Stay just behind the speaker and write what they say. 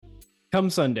Come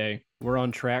Sunday, we're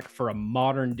on track for a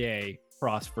modern day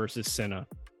Prost versus Senna.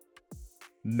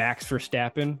 Max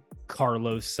Verstappen,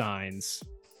 Carlos Sainz,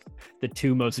 the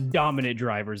two most dominant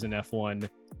drivers in F1,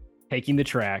 taking the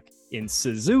track in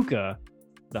Suzuka,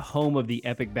 the home of the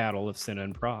epic battle of Senna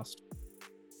and Prost.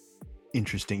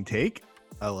 Interesting take.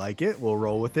 I like it. We'll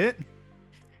roll with it.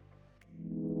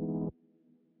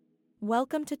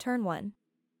 Welcome to Turn 1,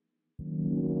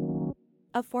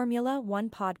 a Formula One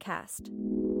podcast.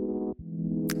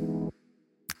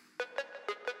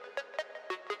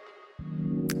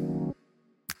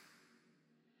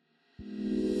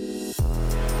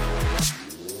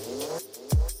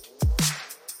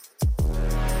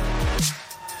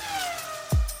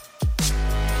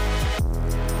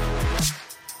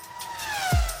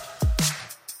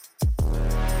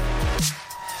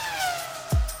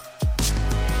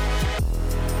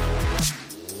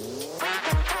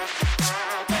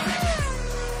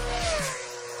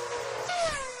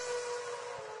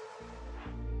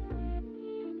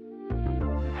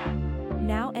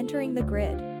 Now entering the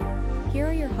grid. Here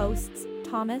are your hosts,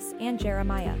 Thomas and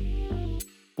Jeremiah.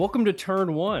 Welcome to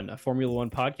Turn 1, a Formula One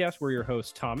podcast. We're your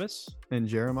hosts, Thomas and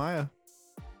Jeremiah.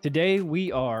 Today,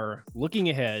 we are looking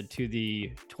ahead to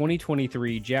the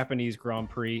 2023 Japanese Grand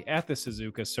Prix at the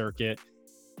Suzuka circuit.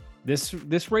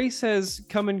 This race has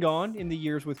come and gone in the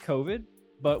years with COVID,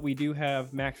 but we do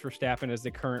have Max Verstappen as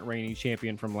the current reigning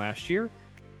champion from last year.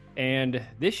 And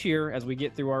this year, as we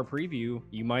get through our preview,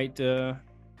 you might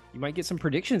get some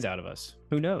predictions out of us.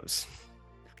 Who knows?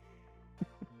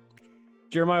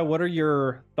 Jeremiah, what are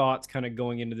your thoughts kind of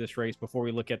going into this race before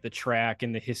we look at the track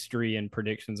and the history and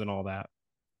predictions and all that?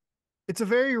 It's a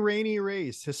very rainy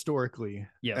race historically.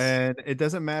 Yes. And it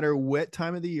doesn't matter what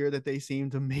time of the year that they seem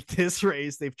to make this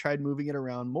race. They've tried moving it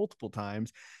around multiple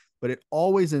times, but it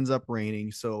always ends up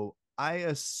raining. So I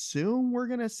assume we're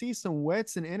going to see some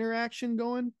wets and interaction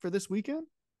going for this weekend.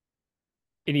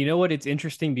 And you know what? It's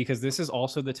interesting because this is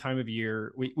also the time of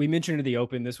year we mentioned in the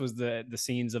open. This was the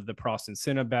scenes of the Prost and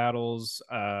Senna battles.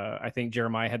 I think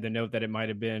Jeremiah had the note that it might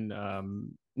have been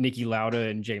Niki Lauda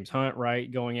and James Hunt, right,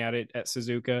 going at it at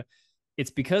Suzuka.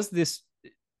 It's because this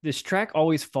track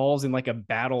always falls in like a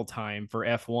battle time for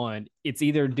F1. It's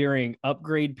either during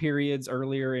upgrade periods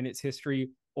earlier in its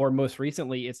history, or most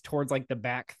recently, it's towards like the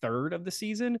back third of the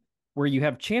season where you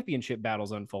have championship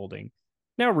battles unfolding.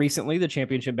 Now, recently, the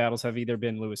championship battles have either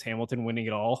been Lewis Hamilton winning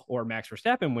it all or Max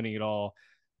Verstappen winning it all.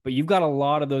 But you've got a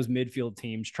lot of those midfield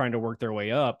teams trying to work their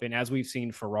way up. And as we've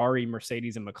seen Ferrari,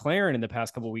 Mercedes, and McLaren in the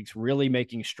past couple of weeks really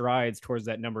making strides towards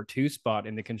that number 2 spot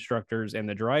in the constructors and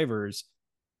the drivers,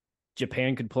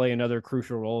 Japan could play another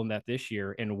crucial role in that this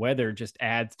year. And weather just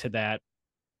adds to that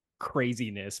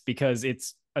craziness because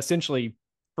it's essentially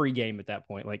free game at that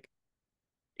point. Like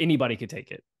anybody could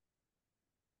take it.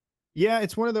 Yeah,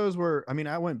 it's one of those where, I mean,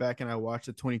 I went back and I watched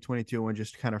the 2022 one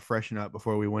just to kind of freshen up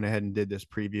before we went ahead and did this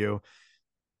preview.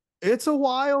 It's a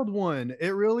wild one. It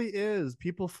really is.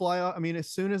 People fly out. I mean, as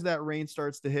soon as that rain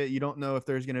starts to hit, you don't know if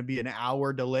there's going to be an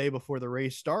hour delay before the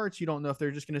race starts. You don't know if they're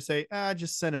just going to say,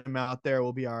 just send them out there.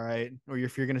 We'll be all right. Or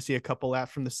if you're going to see a couple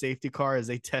laps from the safety car as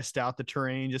they test out the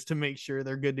terrain just to make sure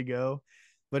they're good to go.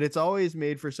 But it's always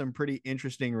made for some pretty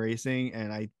interesting racing.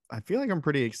 And I feel like I'm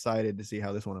pretty excited to see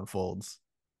how this one unfolds.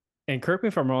 And correct me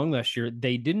if I'm wrong, last year,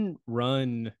 they didn't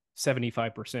run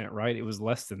 75%, right? It was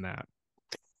less than that.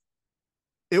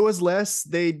 It was less.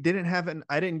 They didn't have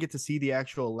I didn't get to see the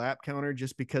actual lap counter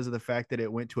just because of the fact that it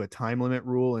went to a time limit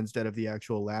rule instead of the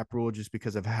actual lap rule, just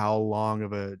because of how long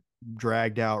of a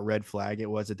dragged out red flag it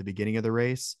was at the beginning of the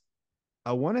race.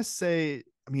 I want to say,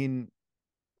 I mean,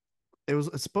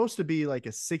 it's supposed to be like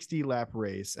a 60 lap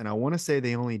race. And I want to say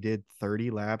they only did 30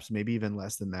 laps, maybe even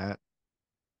less than that.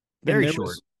 Very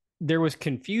short. There was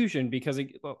confusion because,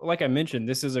 like I mentioned,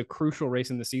 this is a crucial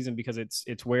race in the season because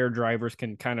it's where drivers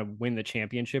can kind of win the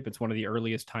championship. It's one of the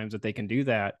earliest times that they can do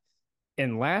that.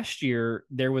 And last year,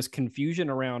 there was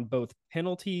confusion around both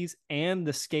penalties and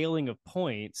the scaling of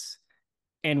points.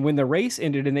 And when the race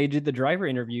ended and they did the driver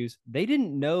interviews, they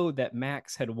didn't know that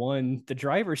Max had won the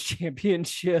driver's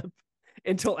championship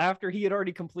until after he had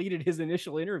already completed his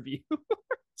initial interview.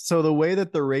 So the way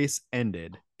that the race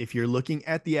ended, if you're looking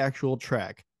at the actual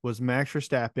track, was Max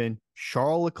Verstappen,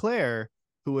 Charles Leclerc,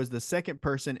 who was the second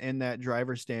person in that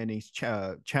driver standings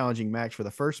challenging Max for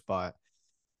the first spot,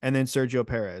 and then Sergio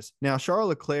Perez. Now, Charles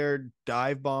Leclerc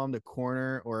dive bombed a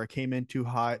corner or came in too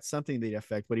hot, something to the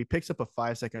effect, but he picks up a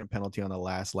 5-second penalty on the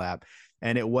last lap.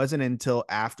 And it wasn't until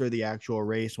after the actual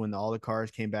race when all the cars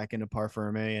came back into Parc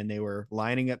Fermé and they were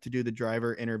lining up to do the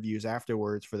driver interviews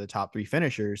afterwards for the top 3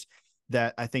 finishers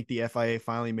that I think the FIA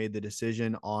finally made the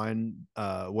decision on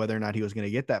whether or not he was going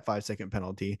to get that 5-second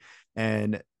penalty.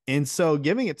 And in so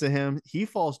giving it to him, he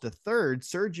falls to third,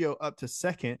 Sergio up to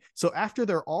second. So after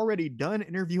they're already done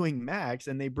interviewing Max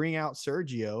and they bring out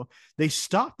Sergio, they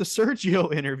stop the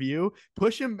Sergio interview,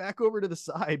 push him back over to the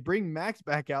side, bring Max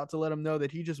back out to let him know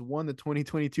that he just won the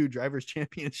 2022 Drivers'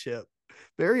 Championship.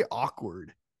 Very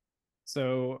awkward.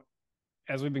 So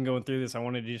as we've been going through this, I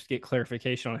wanted to just get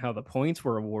clarification on how the points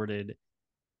were awarded.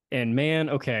 And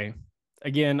man, okay.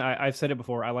 Again, I've said it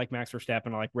before. I like Max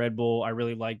Verstappen. I like Red Bull. I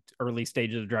really liked early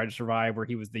stages of Drive to Survive where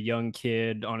he was the young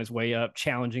kid on his way up,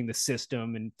 challenging the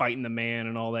system and fighting the man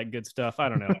and all that good stuff. I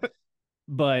don't know.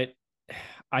 But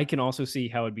I can also see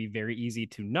how it'd be very easy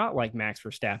to not like Max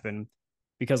Verstappen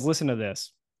because listen to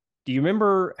this. Do you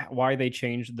remember why they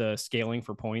changed the scaling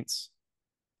for points?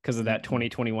 Because of that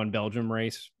 2021 Belgium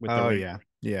race with the rain.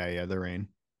 Yeah, the rain.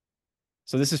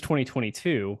 So this is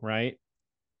 2022, right?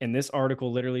 And this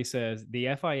article literally says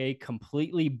the FIA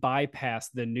completely bypassed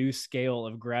the new scale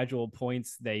of gradual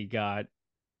points they got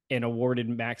and awarded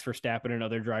Max Verstappen and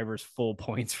other drivers full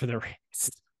points for the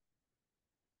race.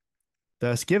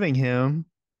 Thus giving him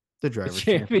the Drivers'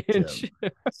 Championship.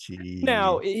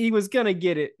 Now, he was going to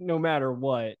get it no matter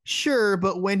what. Sure,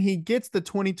 but when he gets the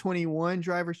 2021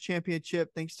 Drivers' Championship,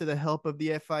 thanks to the help of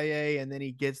the FIA, and then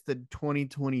he gets the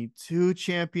 2022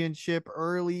 championship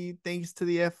early, thanks to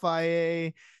the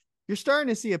FIA, you're starting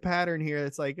to see a pattern here.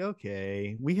 It's like,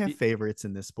 okay, we have favorites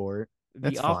in this sport.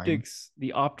 That's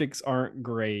the optics aren't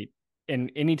great.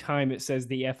 And anytime it says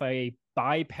the FIA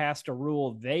bypassed a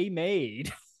rule they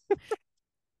made,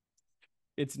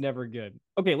 it's never good.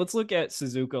 Okay, let's look at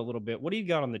Suzuka a little bit. What do you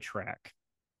got on the track?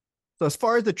 So as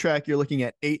far as the track, you're looking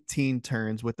at 18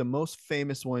 turns, with the most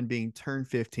famous one being turn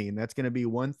 15. That's going to be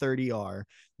 130R,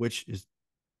 which is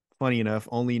funny enough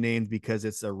only named because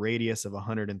it's a radius of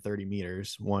 130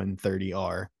 meters,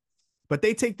 130R. But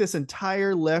they take this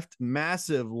entire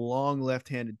massive, long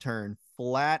left-handed turn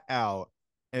flat out.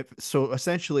 So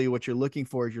essentially what you're looking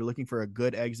for is a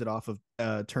good exit off of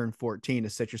turn 14 to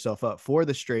set yourself up for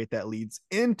the straight that leads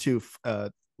into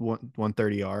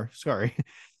 130R. Sorry.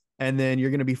 And then you're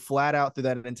going to be flat out through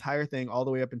that entire thing all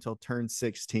the way up until turn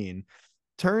 16.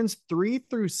 Turns 3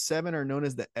 through 7 are known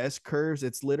as the S curves.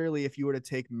 It's literally if you were to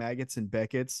take Maggots and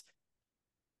Beckett's.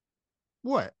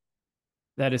 What?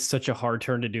 That is such a hard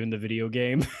turn to do in the video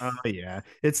game. Oh, yeah.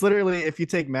 It's literally if you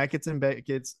take Maggots and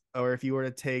Beckett's, or if you were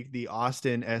to take the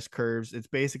Austin S curves, it's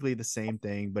basically the same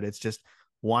thing, but it's just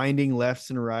winding lefts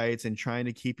and rights and trying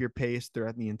to keep your pace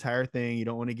throughout the entire thing. You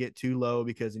don't want to get too low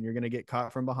because then you're going to get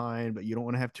caught from behind, but you don't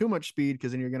want to have too much speed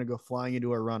because then you're going to go flying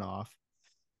into a runoff.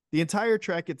 The entire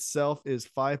track itself is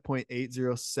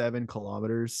 5.807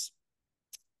 kilometers.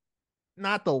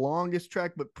 Not the longest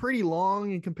track, but pretty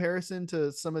long in comparison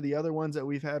to some of the other ones that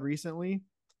we've had recently.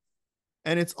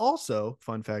 And it's also,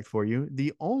 fun fact for you,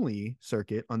 the only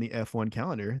circuit on the F1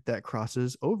 calendar that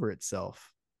crosses over itself.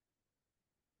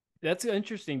 That's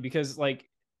interesting because,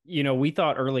 we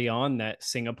thought early on that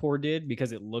Singapore did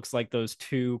because it looks like those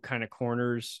two kind of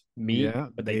corners meet,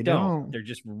 but they don't. They're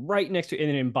just right next to it. And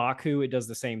then in Baku, it does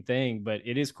the same thing, but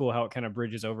it is cool how it kind of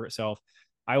bridges over itself.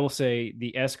 I will say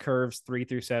the S curves 3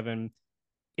 through 7,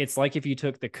 it's like if you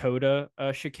took the Coda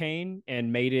chicane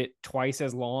and made it twice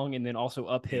as long and then also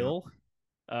uphill.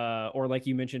 Yeah. Or like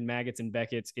you mentioned, Maggots and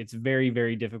Beckett's, it's very,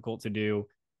 very difficult to do.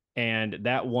 And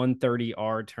that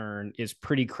 130R turn is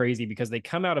pretty crazy because they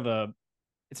come out of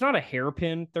it's not a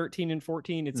hairpin 13 and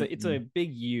 14. It's a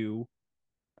big U,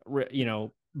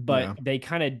 but they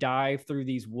kind of dive through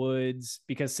these woods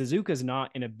because Suzuka's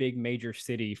not in a big major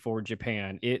city for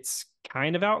Japan. It's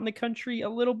kind of out in the country a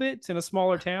little bit. It's in a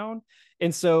smaller town.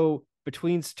 And so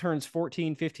between turns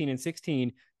 14, 15, and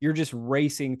 16, you're just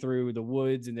racing through the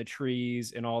woods and the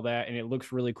trees and all that. And it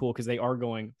looks really cool because they are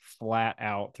going flat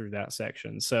out through that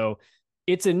section. So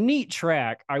it's a neat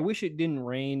track. I wish it didn't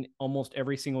rain almost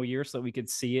every single year so that we could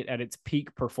see it at its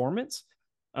peak performance.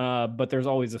 But there's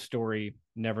always a story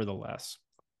nevertheless.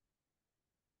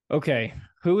 Okay,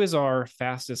 who is our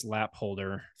fastest lap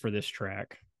holder for this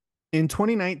track? In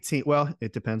 2019, well,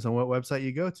 it depends on what website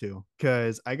you go to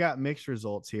because I got mixed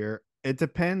results here. It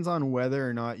depends on whether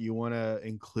or not you want to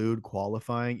include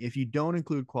qualifying. If you don't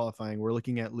include qualifying, we're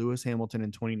looking at Lewis Hamilton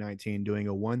in 2019 doing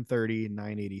a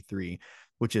 1:30.983,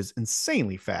 which is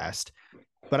insanely fast.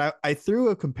 But I threw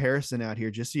a comparison out here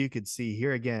just so you could see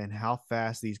here again how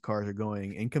fast these cars are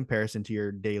going in comparison to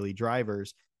your daily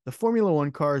drivers. The Formula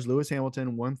One cars, Lewis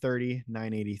Hamilton,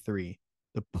 1:30.983.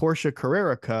 The Porsche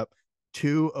Carrera Cup,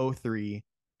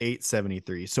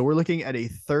 2:03.873. So we're looking at a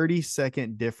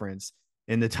 30-second difference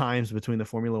in the times between the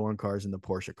Formula One cars and the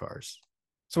Porsche cars.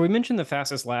 So we mentioned the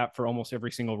fastest lap for almost every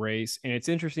single race, and it's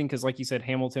interesting because, like you said,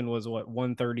 Hamilton was what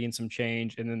 130 and some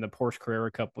change, and then the Porsche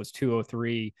Carrera Cup was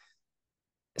 203.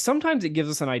 Sometimes it gives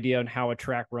us an idea on how a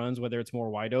track runs, whether it's more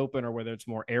wide open or whether it's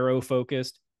more aero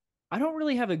focused. I don't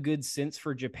really have a good sense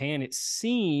for Japan. It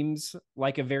seems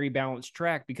like a very balanced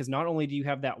track because not only do you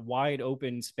have that wide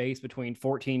open space between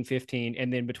 14, 15,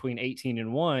 and then between 18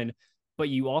 and 1, but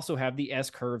you also have the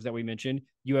S curves that we mentioned.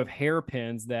 You have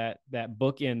hairpins that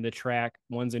bookend the track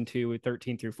 1s and 2,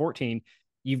 13 through 14.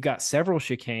 You've got several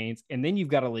chicanes, and then you've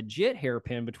got a legit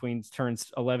hairpin between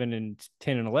turns 11 and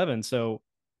 10 and 11. So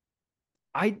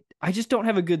I just don't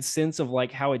have a good sense of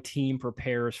like how a team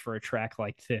prepares for a track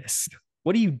like this.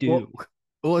 What do you Well, do?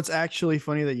 well, it's actually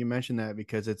funny that you mentioned that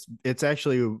because it's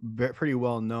actually pretty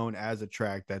well known as a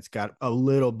track that's got a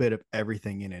little bit of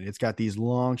everything in it. It's got these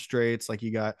long straights, like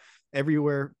you got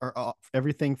everywhere or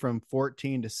everything from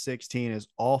 14 to 16 is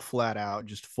all flat out,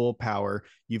 just full power.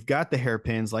 You've got the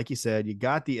hairpins, like you said, you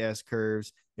got the S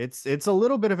curves. It's a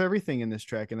little bit of everything in this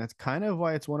track, and that's kind of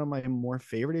why it's one of my more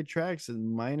favorited tracks,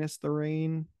 minus the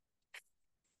rain.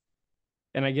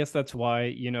 And I guess that's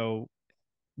why,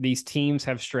 these teams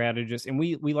have strategists, and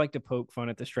we like to poke fun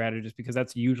at the strategists because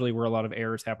that's usually where a lot of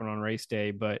errors happen on race day.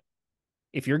 But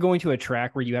if you're going to a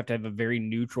track where you have to have a very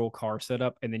neutral car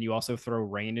setup and then you also throw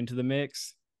rain into the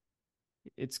mix,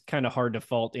 it's kind of hard to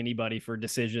fault anybody for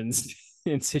decisions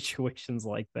in situations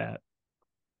like that.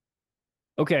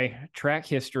 Okay, track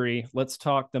history. Let's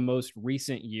talk the most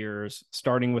recent years,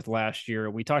 starting with last year.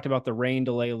 We talked about the rain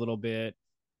delay a little bit,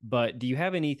 but do you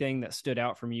have anything that stood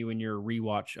out from you in your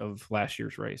rewatch of last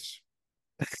year's race?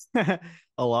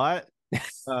 A lot.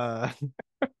 Uh,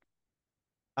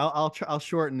 I'll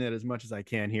shorten it as much as I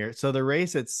can here. So the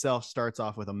race itself starts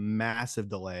off with a massive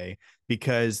delay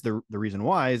because the reason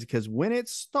why is because when it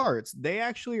starts, they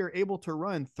actually are able to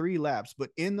run 3 laps, but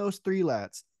in those 3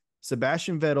 laps,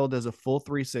 Sebastian Vettel does a full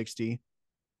 360.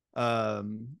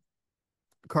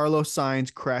 Carlos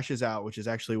Sainz crashes out, which is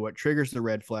actually what triggers the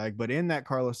red flag. But in that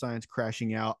Carlos Sainz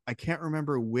crashing out, I can't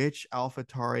remember which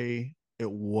AlphaTauri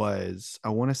it was. I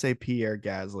want to say Pierre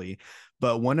Gasly,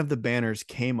 but one of the banners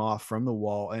came off from the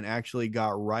wall and actually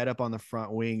got right up on the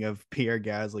front wing of Pierre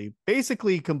Gasly,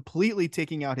 basically completely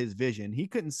taking out his vision. He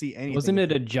couldn't see anything. Wasn't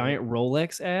it a giant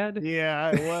Rolex ad?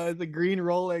 Yeah, it was a green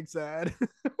Rolex ad.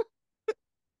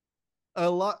 A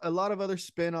lot of other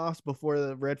spin-offs before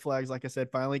the red flags, like I said,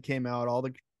 finally came out. All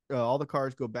the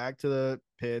cars go back to the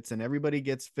pits and everybody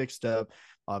gets fixed up,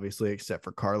 obviously except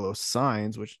for Carlos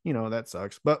Sainz, which that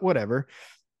sucks, but whatever.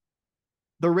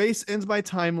 The race ends by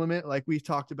time limit, like we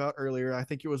talked about earlier. I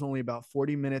think it was only about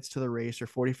 40 minutes to the race or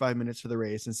 45 minutes to the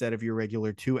race instead of your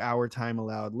regular 2-hour time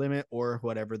allowed limit or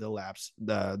whatever the laps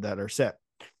that are set.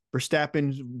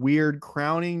 Verstappen's weird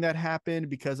crowning that happened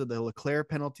because of the Leclerc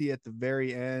penalty at the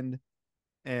very end.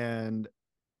 And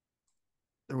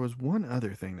there was one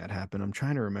other thing that happened. I'm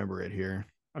trying to remember it here.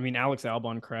 I mean, Alex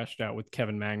Albon crashed out with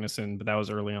Kevin Magnussen, but that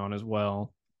was early on as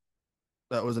well.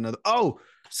 That was another. Oh,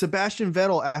 Sebastian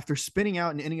Vettel, after spinning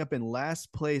out and ending up in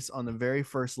last place on the very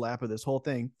first lap of this whole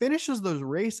thing, finishes the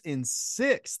race in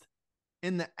 6th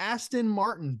in the Aston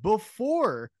Martin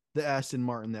before the Aston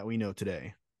Martin that we know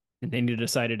today. And then you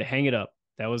decided to hang it up.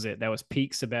 That was it. That was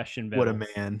peak Sebastian Vettel. What a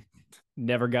man.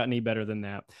 Never got any better than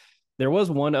that. There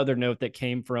was one other note that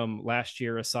came from last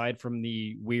year, aside from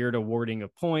the weird awarding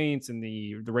of points and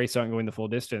the race not going the full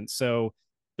distance. So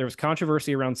there was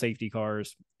controversy around safety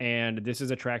cars, and this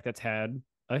is a track that's had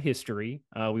a history.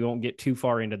 We won't get too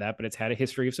far into that, but it's had a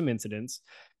history of some incidents.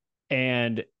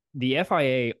 And the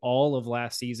FIA all of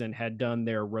last season had done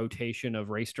their rotation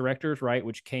of race directors, right,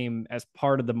 which came as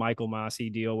part of the Michael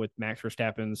Masi deal with Max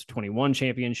Verstappen's 21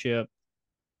 championship.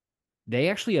 They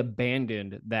actually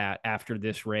abandoned that after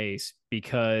this race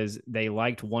because they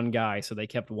liked one guy. So they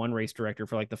kept one race director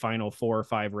for like the final 4 or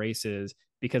 5 races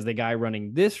because the guy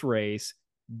running this race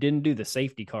didn't do the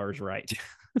safety cars right.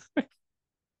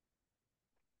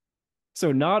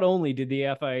 So not only did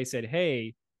the FIA said,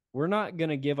 hey, we're not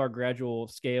going to give our gradual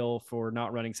scale for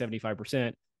not running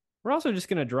 75%. We're also just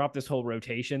going to drop this whole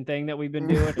rotation thing that we've been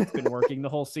doing. It's been working the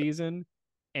whole season.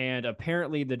 And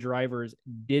apparently the drivers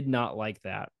did not like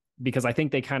that, because I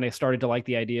think they kind of started to like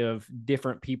the idea of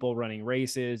different people running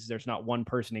races. There's not one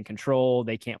person in control.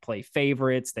 They can't play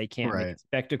favorites. They can't make a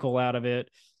spectacle out of it.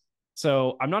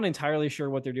 So I'm not entirely sure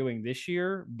what they're doing this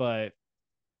year, but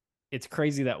it's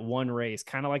crazy that one race,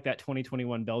 kind of like that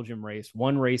 2021 Belgium race,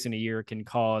 one race in a year can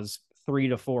cause 3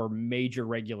 to 4 major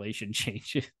regulation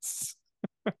changes.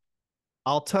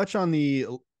 I'll touch on the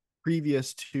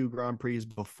previous 2 Grand Prix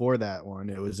before that one.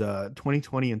 It was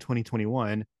 2020 and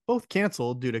 2021, both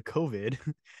canceled due to COVID.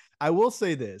 I will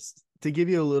say this. to give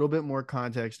you a little bit more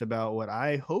context about what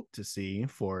I hope to see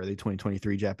for the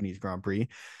 2023 Japanese Grand Prix,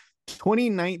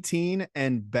 2019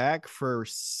 and back for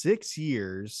 6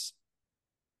 years,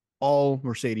 all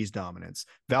Mercedes dominance.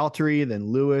 Valtteri, then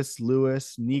Lewis,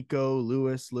 Nico,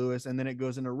 Lewis, and then it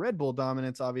goes into Red Bull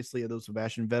dominance, obviously, of those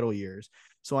Sebastian Vettel years.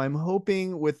 So I'm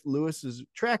hoping with Lewis's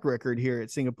track record here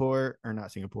at Singapore, or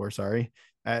not Singapore, sorry,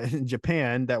 at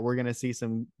Japan, that we're going to see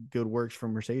some good works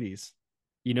from Mercedes.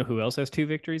 You know who else has 2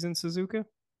 victories in Suzuka?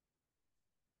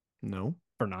 No.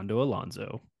 Fernando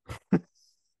Alonso.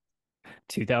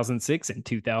 2006 and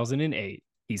 2008.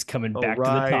 He's coming back to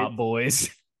the top, boys.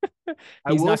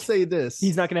 I will say this.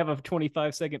 He's not going to have a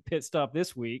 25-second pit stop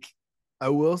this week. I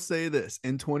will say this.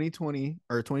 In 2020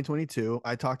 or 2022,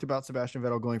 I talked about Sebastian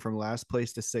Vettel going from last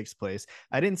place to 6th place.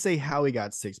 I didn't say how he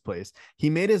got 6th place. He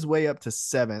made his way up to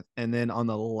 7th. And then on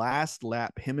the last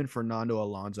lap, him and Fernando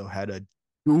Alonso had a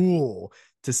duel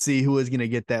to see who was going to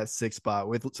get that 6th spot,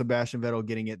 with Sebastian Vettel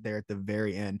getting it there at the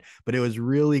very end. But it was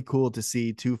really cool to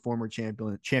see 2 former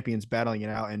champions battling it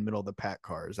out in middle of the pack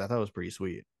cars. I thought it was pretty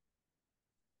sweet.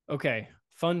 Okay,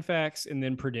 fun facts and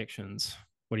then predictions.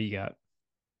 What do you got?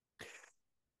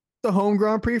 The home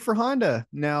Grand Prix for Honda.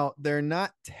 Now, they're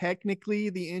not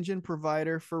technically the engine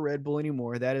provider for Red Bull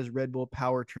anymore. That is Red Bull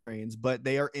Powertrains, but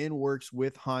they are in works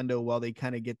with Honda while they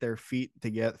kind of get their feet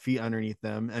underneath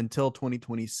them until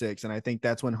 2026. And I think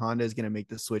that's when Honda is going to make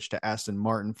the switch to Aston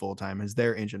Martin full-time as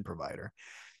their engine provider.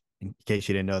 In case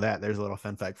you didn't know that, there's a little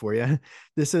fun fact for you.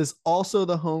 This is also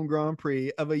the home Grand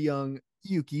Prix of a young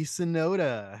Yuki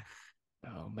Tsunoda.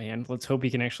 Oh, man. Let's hope he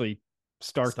can actually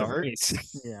start the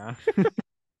race. Yeah.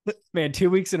 Man,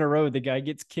 2 weeks in a row, the guy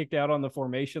gets kicked out on the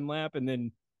formation lap and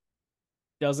then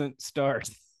doesn't start.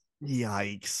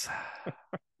 Yikes.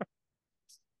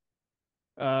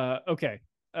 Okay.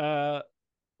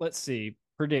 Let's see.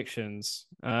 Predictions.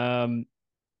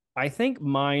 I think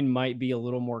mine might be a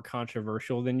little more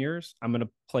controversial than yours. I'm going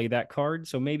to play that card,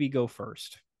 so maybe go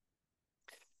first.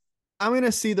 I'm going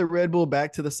to see the Red Bull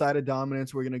back to the side of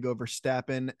dominance. We're going to go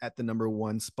Verstappen at the number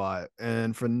 1 spot.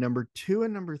 And for number 2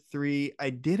 and number 3, I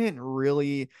didn't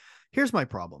really. Here's my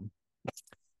problem.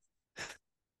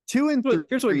 2 and 3.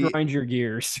 Here's what grinds your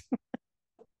gears.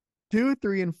 2,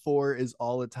 3, and 4 is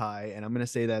all a tie. And I'm going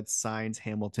to say that's Sainz,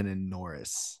 Hamilton, and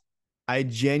Norris. I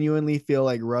genuinely feel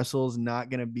like Russell's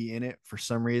not going to be in it for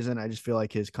some reason. I just feel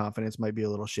like his confidence might be a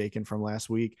little shaken from last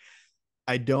week.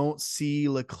 I don't see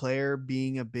Leclerc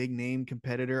being a big name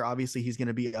competitor. Obviously, he's going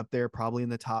to be up there probably in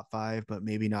the top 5, but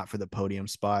maybe not for the podium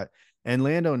spot. And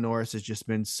Lando Norris has just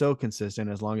been so consistent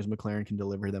as long as McLaren can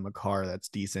deliver them a car that's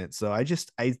decent. So I'm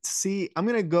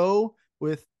going to go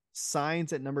with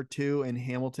Sainz at number 2 and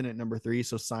Hamilton at number 3.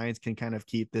 So Sainz can kind of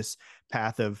keep this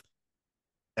path of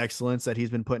excellence that he's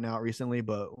been putting out recently,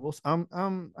 but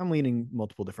I'm leaning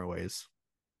multiple different ways.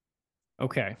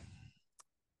 Okay.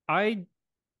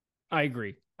 I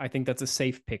agree. I think that's a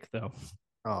safe pick, though.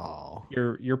 Oh,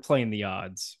 you're playing the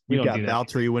odds. You got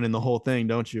Valtteri winning the whole thing,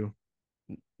 don't you?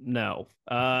 No.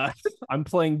 I'm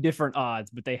playing different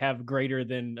odds, but they have greater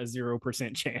than a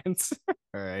 0% chance.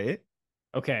 All right.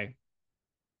 Okay.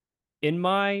 In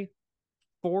my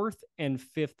 4th and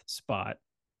 5th spot,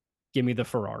 give me the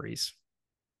Ferraris.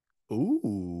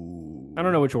 Ooh. I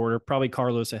don't know which order. Probably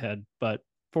Carlos ahead, but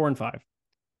 4 and 5.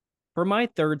 For my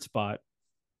 3rd spot,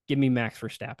 give me Max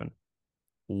Verstappen.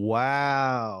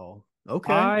 Wow.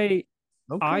 Okay.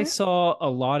 I saw a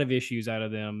lot of issues out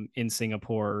of them in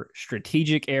Singapore.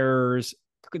 Strategic errors.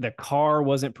 The car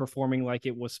wasn't performing like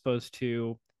it was supposed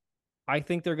to. I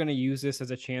think they're going to use this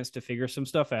as a chance to figure some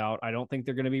stuff out. I don't think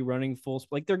they're going to be running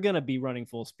they're going to be running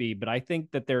full speed, but I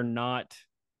think that they're not.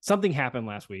 Something happened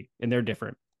last week and they're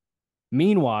different.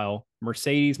 Meanwhile,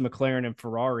 Mercedes, McLaren, and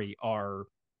Ferrari are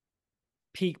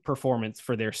peak performance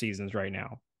for their seasons right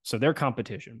now. So they're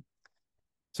competition.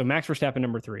 So Max Verstappen,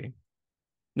 number 3.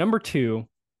 Number 2,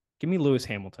 give me Lewis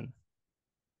Hamilton.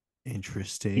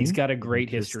 Interesting. He's got a great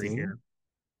history here.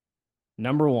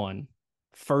 Number 1,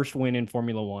 first win in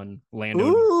Formula One, Lando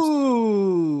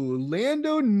Norris.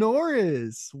 Lando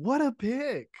Norris. What a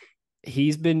pick.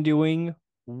 He's been doing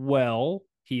well.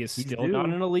 He's still not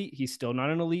an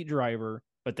elite driver,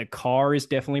 but the car is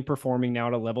definitely performing now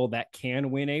at a level that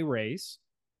can win a race.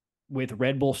 With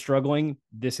Red Bull struggling,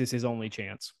 this is his only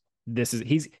chance.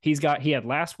 He had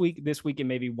last week, this week, and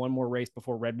maybe one more race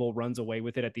before Red Bull runs away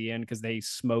with it at the end because they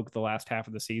smoked the last half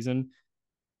of the season.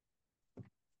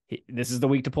 This is the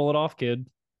week to pull it off, kid.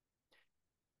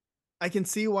 I can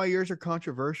see why yours are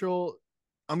controversial.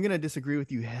 I'm going to disagree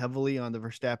with you heavily on the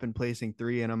Verstappen placing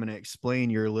 3, and I'm going to explain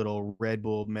your little Red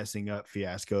Bull messing up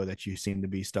fiasco that you seem to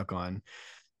be stuck on.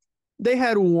 They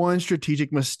had one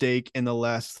strategic mistake in the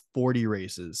last 40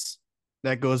 races.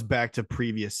 That goes back to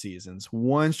previous seasons.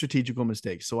 One strategical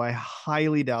mistake. So I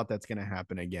highly doubt that's going to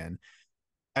happen again.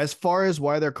 As far as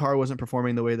why their car wasn't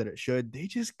performing the way that it should, they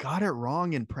just got it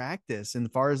wrong in practice. And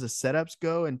as far as the setups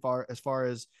go, and as far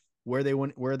as where they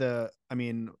went,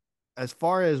 as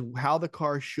far as how the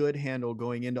car should handle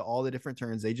going into all the different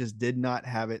turns, they just did not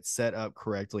have it set up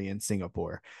correctly in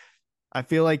Singapore. I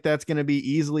feel like that's going to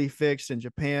be easily fixed in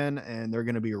Japan, and they're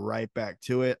going to be right back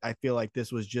to it. I feel like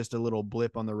this was just a little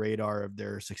blip on the radar of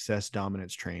their success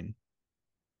dominance train.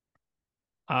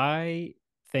 I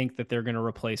think that they're going to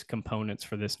replace components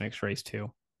for this next race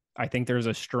too. I think there's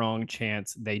a strong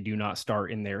chance they do not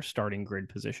start in their starting grid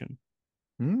position.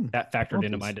 That factored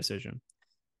into my decision.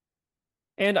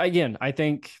 And again, I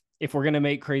think if we're going to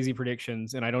make crazy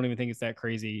predictions, and I don't even think it's that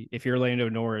crazy, if you're Lando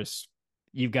Norris,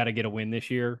 you've got to get a win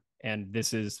this year. And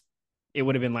it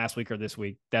would have been last week or this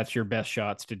week. That's your best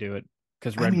shots to do it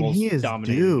because Red Bull's he is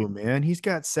dominating. Due, man. He's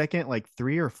got second like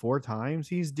 3 or 4 times.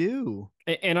 He's due.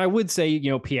 And I would say,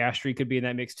 Piastri could be in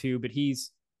that mix too, but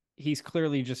he's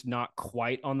clearly just not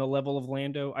quite on the level of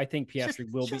Lando. I think Piastri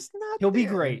he'll be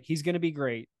great. He's going to be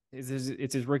great.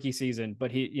 It's his rookie season,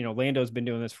 but Lando's been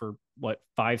doing this for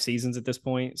 5 seasons at this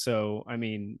point. So, I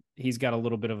mean, he's got a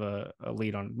little bit of a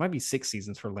lead on, might be 6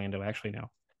 seasons for Lando actually now.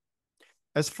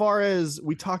 As far as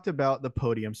we talked about the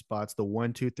podium spots, the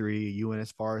 1, 2, 3, you went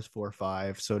as far as 4,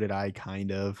 5. So did I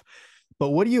kind of,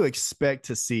 but what do you expect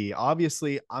to see?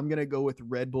 Obviously I'm going to go with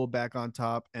Red Bull back on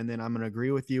top. And then I'm going to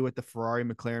agree with you with the Ferrari,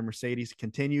 McLaren, Mercedes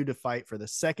continue to fight for the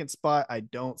second spot. I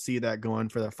don't see that going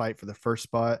for the fight for the first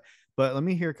spot, but let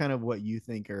me hear kind of what you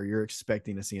think or you're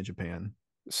expecting to see in Japan.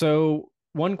 So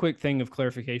one quick thing of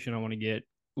clarification I want to get,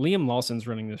 Liam Lawson's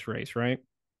running this race, right?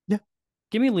 Yeah.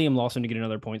 Give me Liam Lawson to get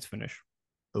another points finish.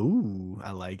 Ooh,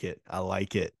 I like it.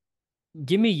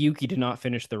 Give me Yuki to not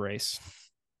finish the race.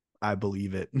 I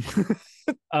believe it.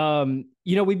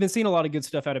 We've been seeing a lot of good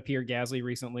stuff out of Pierre Gasly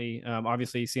recently.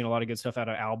 Obviously seen a lot of good stuff out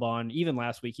of Albon. Even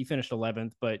last week he finished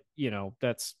 11th, but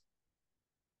that's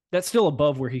still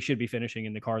above where he should be finishing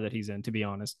in the car that he's in, to be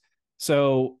honest.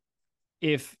 So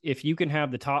if you can have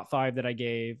the top 5 that I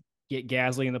gave, get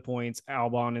Gasly in the points,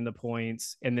 Albon in the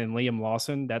points, and then Liam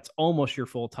Lawson, that's almost your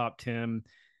full top 10.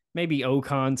 Maybe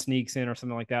Ocon sneaks in or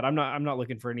something like that. I'm not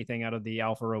looking for anything out of the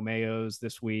Alfa Romeos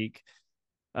this week.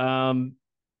 I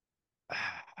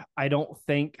don't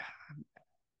think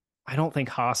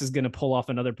Haas is going to pull off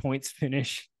another points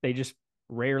finish. They just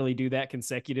rarely do that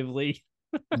consecutively.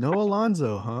 No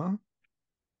Alonso, huh?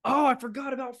 Oh, I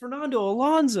forgot about Fernando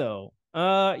Alonso.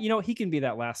 He can be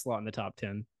that last slot in the top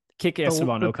 10. Kick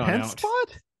Esteban Ocon out.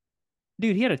 Spot?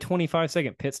 Dude, he had a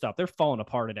 25-second pit stop. They're falling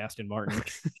apart at Aston Martin.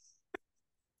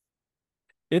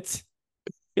 It's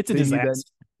a disaster.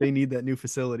 They need that new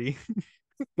facility.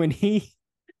 When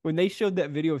they showed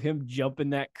that video of him jumping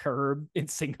that curb in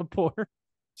Singapore,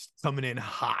 just coming in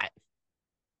hot,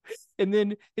 and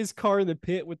then his car in the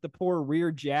pit with the poor rear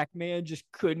jack man just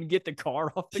couldn't get the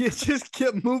car off. It just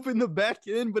kept moving the back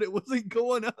end, but it wasn't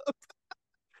going up.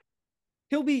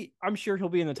 I'm sure he'll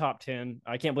be in the top 10.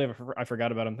 I can't believe I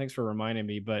forgot about him. Thanks for reminding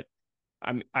me, but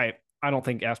I don't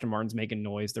think Aston Martin's making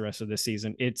noise the rest of this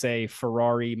season. It's a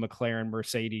Ferrari, McLaren,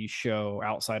 Mercedes show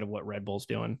outside of what Red Bull's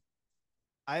doing.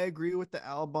 I agree with the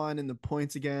Albon in the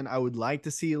points again. I would like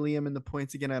to see Liam in the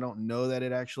points again. I don't know that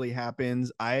it actually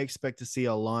happens. I expect to see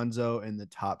Alonso in the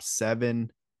top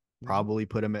 7, probably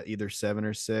put him at either 7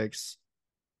 or 6.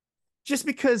 Just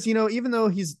because, even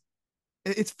though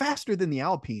it's faster than the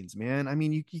Alpines, man. I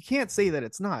mean, you can't say that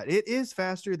it's not. It is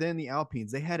faster than the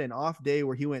Alpines. They had an off day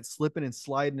where he went slipping and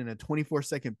sliding in a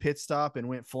 24-second pit stop and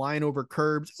went flying over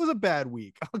curbs. It was a bad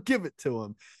week. I'll give it to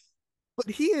him.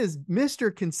 But he is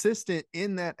Mr. Consistent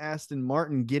in that Aston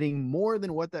Martin, getting more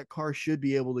than what that car should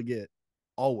be able to get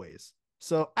always.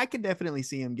 So I could definitely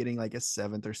see him getting like a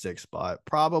 7th or 6th spot.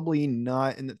 Probably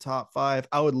not in the top 5.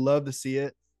 I would love to see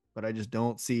it, but I just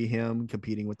don't see him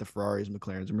competing with the Ferraris,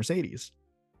 McLarens, and Mercedes.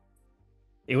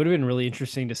 It would have been really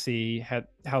interesting to see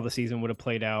how the season would have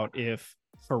played out if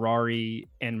Ferrari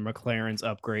and McLaren's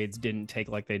upgrades didn't take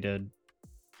like they did.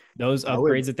 Those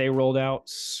upgrades that they rolled out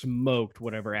smoked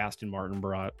whatever Aston Martin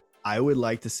brought. I would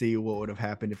like to see what would have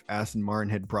happened if Aston Martin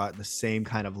had brought the same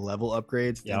kind of level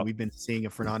upgrades. Yep. And we've been seeing a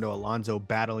Fernando Alonso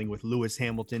battling with Lewis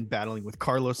Hamilton, battling with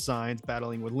Carlos Sainz,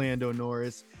 battling with Lando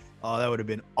Norris. Oh, that would have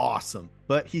been awesome.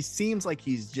 But he seems like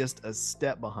he's just a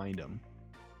step behind him.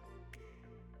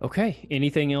 Okay.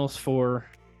 Anything else for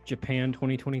Japan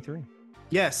 2023?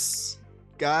 Yes.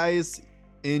 Guys,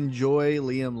 enjoy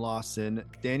Liam Lawson.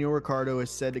 Daniel Ricciardo is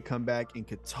said to come back in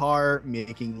Qatar,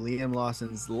 making Liam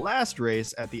Lawson's last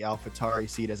race at the AlphaTauri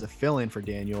seat as a fill-in for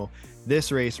Daniel.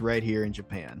 This race right here in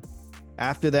Japan.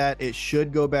 After that, it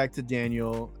should go back to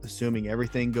Daniel, assuming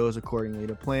everything goes accordingly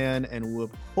to plan, and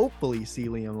we'll hopefully see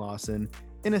Liam Lawson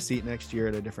in a seat next year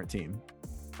at a different team.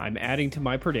 I'm adding to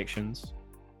my predictions.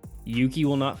 Yuki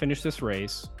will not finish this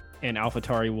race, and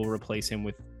AlphaTauri will replace him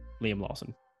with Liam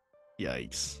Lawson.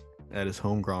 Yikes. At his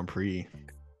home Grand Prix.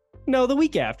 No, the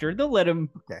week after. They'll let him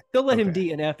him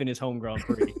DNF in his home Grand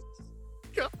Prix.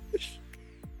 Gosh.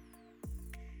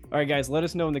 All right, guys, let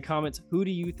us know in the comments, who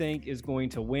do you think is going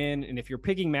to win? And if you're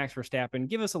picking Max Verstappen,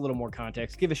 give us a little more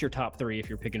context. Give us your top 3 if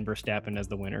you're picking Verstappen as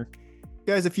the winner.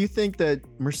 Guys, if you think that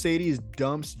Mercedes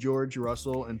dumps George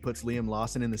Russell and puts Liam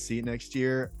Lawson in the seat next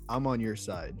year, I'm on your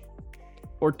side.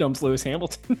 Or dumps Lewis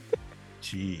Hamilton.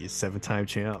 Jeez, 7-time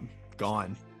champ.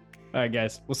 Gone. All right,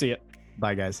 guys, we'll see you.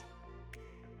 Bye, guys.